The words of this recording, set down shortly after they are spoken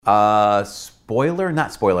Spoiler,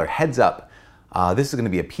 not spoiler, heads up. This is going to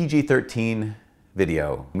be a PG-13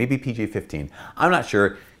 video, maybe PG-15. I'm not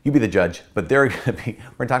sure. You be the judge, but we're going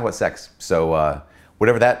to talk about sex. So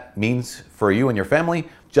whatever that means for you and your family,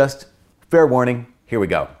 just fair warning, here we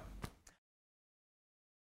go.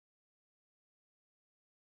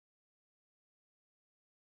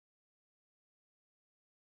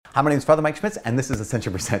 Hi, my name is Father Mike Schmitz, and this is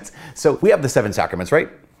Ascension Presents. So we have the 7 sacraments, right?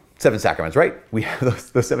 7 sacraments, right? We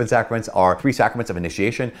have those 7 sacraments are 3 sacraments of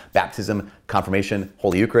initiation, baptism, confirmation,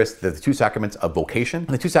 Holy Eucharist. They're the 2 sacraments of vocation, and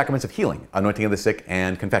the 2 sacraments of healing, anointing of the sick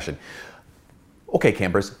and confession. Okay,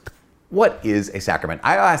 campers, what is a sacrament?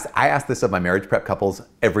 I ask this of my marriage prep couples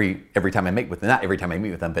every time I meet with them, not every time I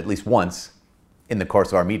meet with them, but at least once in the course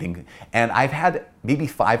of our meeting. And I've had maybe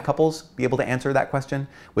 5 couples be able to answer that question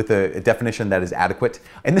with a definition that is adequate.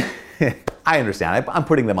 And I understand, I'm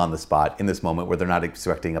putting them on the spot in this moment where they're not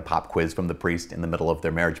expecting a pop quiz from the priest in the middle of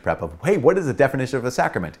their marriage prep of, hey, what is the definition of a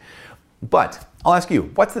sacrament? But I'll ask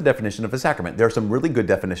you, what's the definition of a sacrament? There are some really good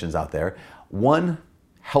definitions out there. One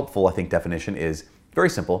helpful, I think, definition is very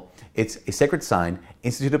simple. It's a sacred sign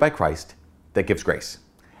instituted by Christ that gives grace.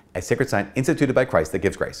 A sacred sign instituted by Christ that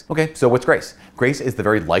gives grace. Okay, so what's grace? Grace is the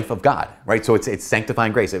very life of God, right? So it's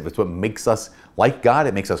sanctifying grace. It's what makes us like God.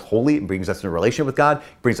 It makes us holy. It brings us in a relationship with God.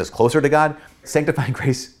 It brings us closer to God. Sanctifying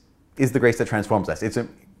grace is the grace that transforms us.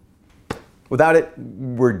 Without it,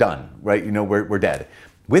 we're done, right? You know, we're dead.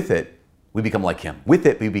 With it, we become like Him. With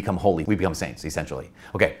it, we become holy. We become saints, essentially.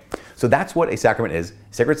 Okay, so that's what a sacrament is.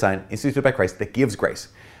 Sacred sign instituted by Christ that gives grace.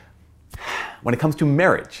 When it comes to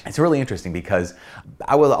marriage, it's really interesting because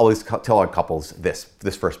I will always tell our couples this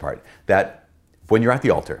first part, that when you're at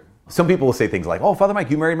the altar, some people will say things like, oh, Father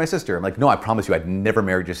Mike, you married my sister. I'm like, no, I promise you, I'd never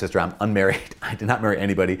married your sister. I'm unmarried. I did not marry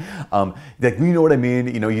anybody. Like, you know what I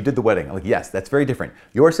mean? You know, you did the wedding. I'm like, yes, that's very different.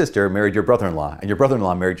 Your sister married your brother-in-law, and your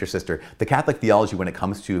brother-in-law married your sister. The Catholic theology when it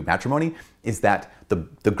comes to matrimony is that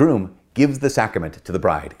the groom gives the sacrament to the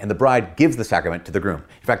bride, and the bride gives the sacrament to the groom.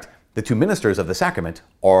 In fact, the 2 ministers of the sacrament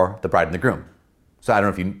are the bride and the groom. So I don't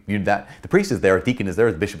know if you knew that. The priest is there, the deacon is there,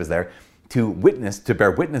 the bishop is there to witness, to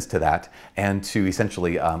bear witness to that, and to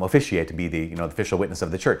essentially officiate, to be the official witness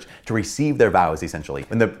of the church, to receive their vows, essentially.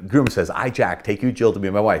 When the groom says, I, Jack, take you, Jill, to be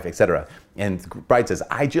my wife, etc. And the bride says,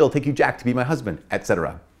 I, Jill, take you, Jack, to be my husband,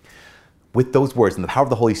 etc. With those words and the power of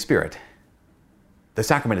the Holy Spirit, the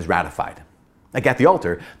sacrament is ratified. Like at the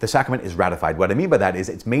altar, the sacrament is ratified. What I mean by that is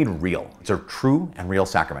it's made real. It's a true and real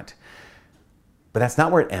sacrament. But that's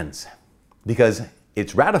not where it ends, because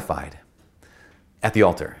it's ratified at the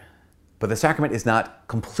altar, but the sacrament is not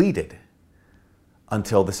completed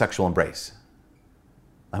until the sexual embrace.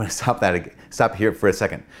 I'm going to stop here for a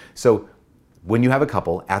second. So when you have a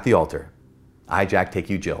couple at the altar, I, Jack, take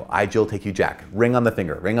you, Jill. I, Jill, take you, Jack. Ring on the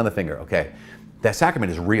finger, okay? That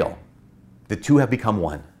sacrament is real. The 2 have become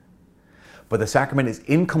one. But the sacrament is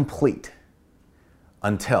incomplete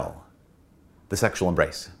until the sexual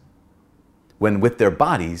embrace, when with their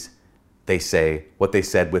bodies, they say what they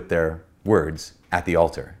said with their words at the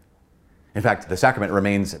altar. In fact, the sacrament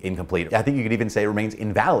remains incomplete. I think you could even say it remains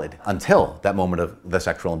invalid until that moment of the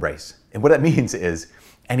sexual embrace. And what that means is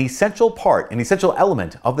an essential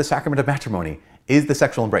element of the sacrament of matrimony is the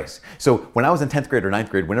sexual embrace. So when I was in 10th grade or 9th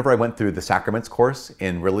grade, whenever I went through the sacraments course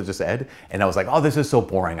in religious ed, and I was like, oh, this is so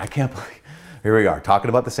boring. I can't believe, here we are talking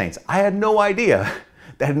about the saints. I had no idea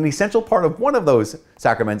that an essential part of one of those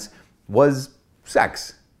sacraments was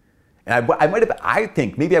sex. And I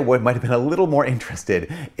think maybe I might have been a little more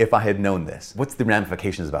interested if I had known this. What's the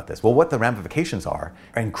ramifications about this? Well, what the ramifications are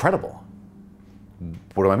incredible.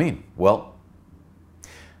 What do I mean? Well,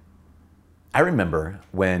 I remember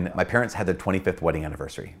when my parents had their 25th wedding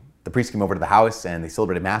anniversary. The priest came over to the house and they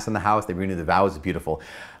celebrated Mass in the house. They renewed the vows. It was beautiful.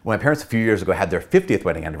 When my parents a few years ago had their 50th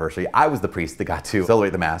wedding anniversary, I was the priest that got to celebrate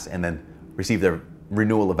the Mass and then receive their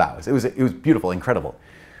renewal of vows. It was beautiful, incredible.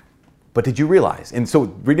 But did you realize, and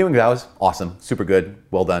so renewing vows, awesome, super good,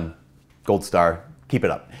 well done, gold star, keep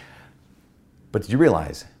it up. But did you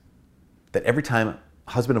realize that every time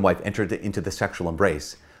husband and wife enter into the sexual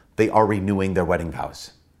embrace, they are renewing their wedding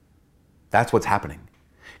vows? That's what's happening.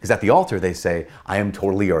 Because at the altar, they say, I am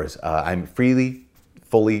totally yours. I'm freely,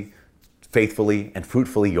 fully, faithfully, and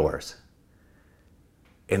fruitfully yours.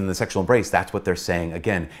 And in the sexual embrace, that's what they're saying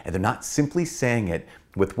again. And they're not simply saying it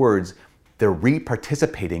with words, they're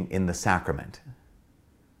re-participating in the sacrament.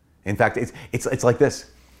 In fact, it's like this.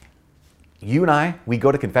 You and I, we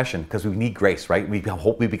go to confession because we need grace, right? We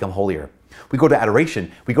become holier. We go to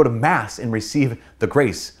adoration. We go to Mass and receive the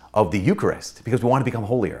grace of the Eucharist because we want to become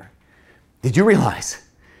holier. Did you realize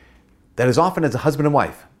that as often as a husband and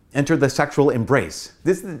wife enter the sexual embrace.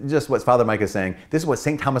 This is just what Father Mike is saying. This is what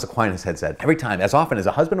St. Thomas Aquinas had said. Every time, as often as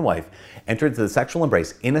a husband and wife enter into the sexual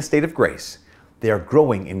embrace in a state of grace, they are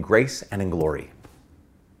growing in grace and in glory.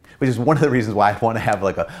 Which is one of the reasons why I want to have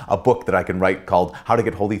like a book that I can write called How to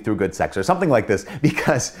Get Holy Through Good Sex or something like this,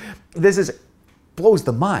 because blows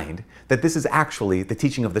the mind that this is actually the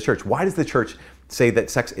teaching of the church. Why does the church say that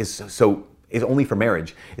sex is only for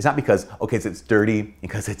marriage? It's not because, okay, it's dirty,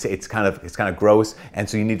 because it's kind of gross, and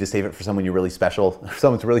so you need to save it for someone you're really special,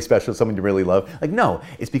 someone you really love. Like, no,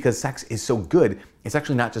 it's because sex is so good. It's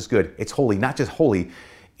actually not just good, it's holy. Not just holy,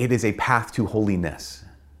 it is a path to holiness.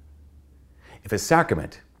 If a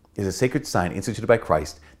sacrament is a sacred sign instituted by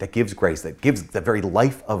Christ that gives grace, that gives the very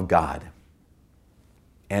life of God,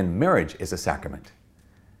 and marriage is a sacrament,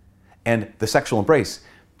 and the sexual embrace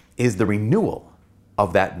is the renewal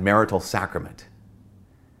of that marital sacrament.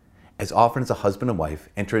 As often as a husband and wife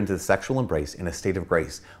enter into the sexual embrace in a state of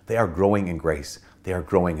grace, they are growing in grace. They are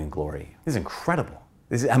growing in glory. This is incredible.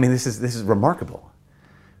 This is remarkable.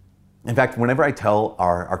 In fact, whenever I tell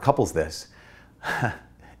our couples this,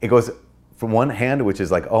 it goes from one hand, which is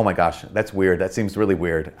like, oh my gosh, that's weird. That seems really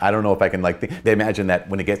weird. I don't know if I can they imagine that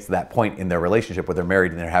when it gets to that point in their relationship where they're married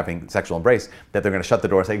and they're having sexual embrace, that they're going to shut the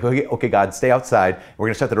door and say, okay, God, stay outside. We're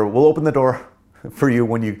going to shut the door. We'll open the door for you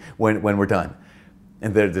when we're done.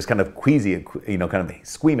 And they're just kind of queasy, kind of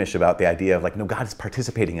squeamish about the idea of like, no, God is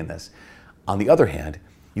participating in this. On the other hand,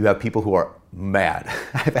 you have people who are mad.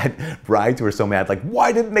 I've had brides who are so mad, like,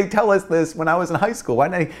 why didn't they tell us this when I was in high school? Why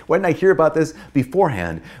didn't I hear about this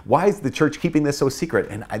beforehand? Why is the church keeping this so secret?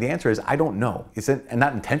 And the answer is, I don't know. It's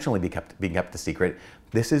not intentionally being kept a secret.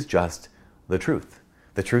 This is just the truth.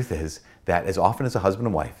 The truth is that as often as a husband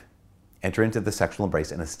and wife enter into the sexual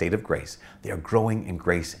embrace in a state of grace, they are growing in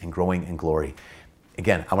grace and growing in glory.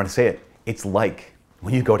 Again, I want to say it. It's like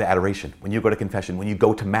when you go to adoration, when you go to confession, when you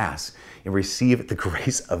go to Mass and receive the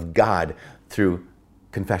grace of God through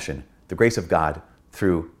confession, the grace of God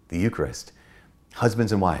through the Eucharist.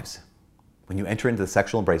 Husbands and wives, when you enter into the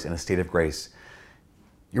sexual embrace in a state of grace,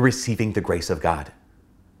 you're receiving the grace of God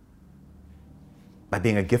by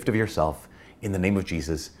being a gift of yourself in the name of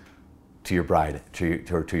Jesus to your bride,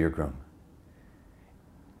 to your groom.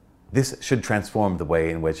 This should transform the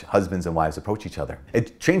way in which husbands and wives approach each other.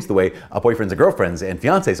 It changed the way boyfriends and girlfriends and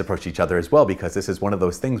fiancés approach each other as well, because this is one of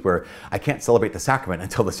those things where I can't celebrate the sacrament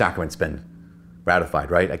until the sacrament's been ratified,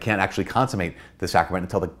 right? I can't actually consummate the sacrament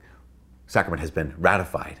until the sacrament has been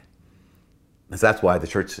ratified. And so that's why the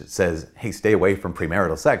church says, hey, stay away from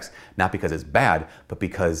premarital sex, not because it's bad, but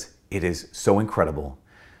because it is so incredible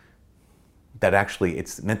that actually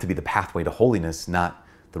it's meant to be the pathway to holiness, not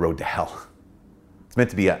the road to hell. It's meant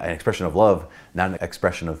to be an expression of love, not an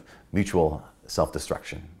expression of mutual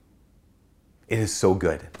self-destruction. It is so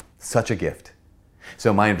good, such a gift.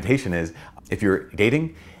 So my invitation is, if you're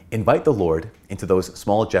dating, invite the Lord into those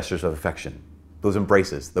small gestures of affection, those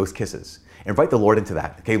embraces, those kisses. Invite the Lord into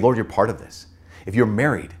that. Okay, Lord, you're part of this. If you're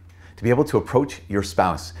married, to be able to approach your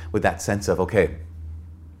spouse with that sense of, okay,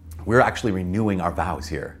 we're actually renewing our vows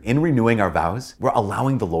here. In renewing our vows, we're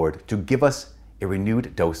allowing the Lord to give us a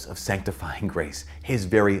renewed dose of sanctifying grace, His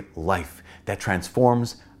very life that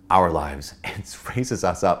transforms our lives and raises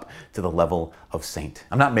us up to the level of saint.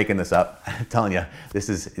 I'm not making this up. I'm telling you, this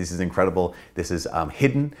is incredible. This is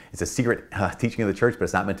hidden. It's a secret teaching of the church, but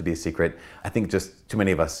it's not meant to be a secret. I think just too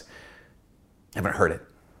many of us haven't heard it.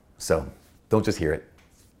 So don't just hear it,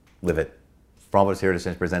 live it. For all of us here at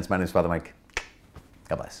Ascension Presents, my name is Father Mike.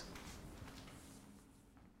 God bless.